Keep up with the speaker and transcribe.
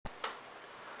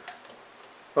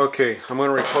Okay, I'm going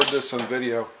to record this on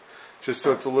video just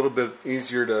so it's a little bit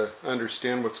easier to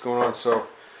understand what's going on. So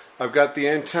I've got the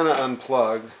antenna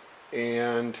unplugged,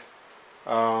 and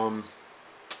I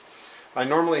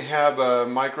normally have a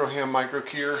micro-ham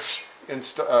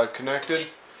micro-keyer connected,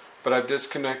 but I've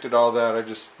disconnected all that. I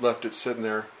just left it sitting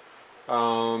there.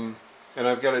 And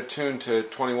I've got it tuned to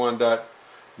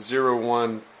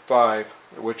 21.015,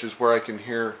 which is where I can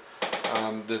hear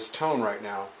this tone right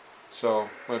now. So I'm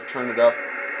going to turn it up.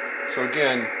 So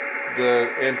again,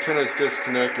 the antenna is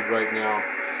disconnected right now,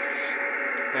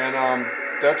 and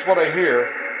that's what I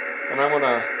hear. And I'm going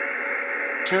to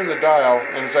tune the dial,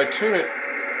 and as I tune it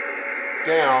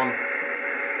down,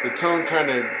 the tone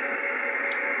kind of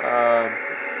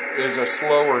is a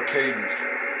slower cadence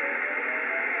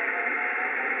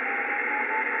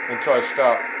until I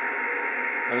stop,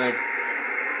 and then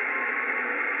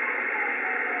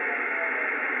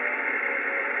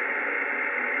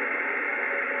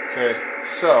okay,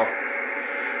 so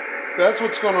that's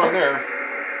what's going on there.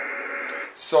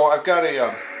 So I've got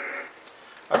a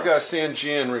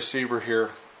CNGN receiver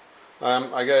here.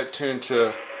 I got it tuned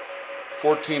to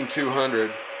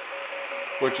 14200,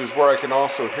 which is where I can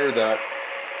also hear that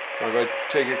if I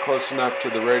take it close enough to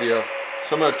the radio.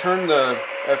 So I'm going to turn the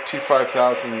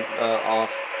FT5000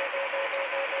 off,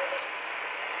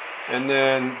 and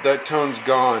then that tone's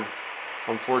gone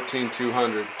on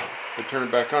 14200. I turn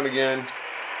it back on again.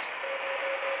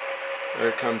 There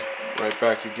it comes right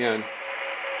back again.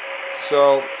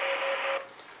 So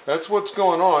that's what's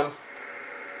going on.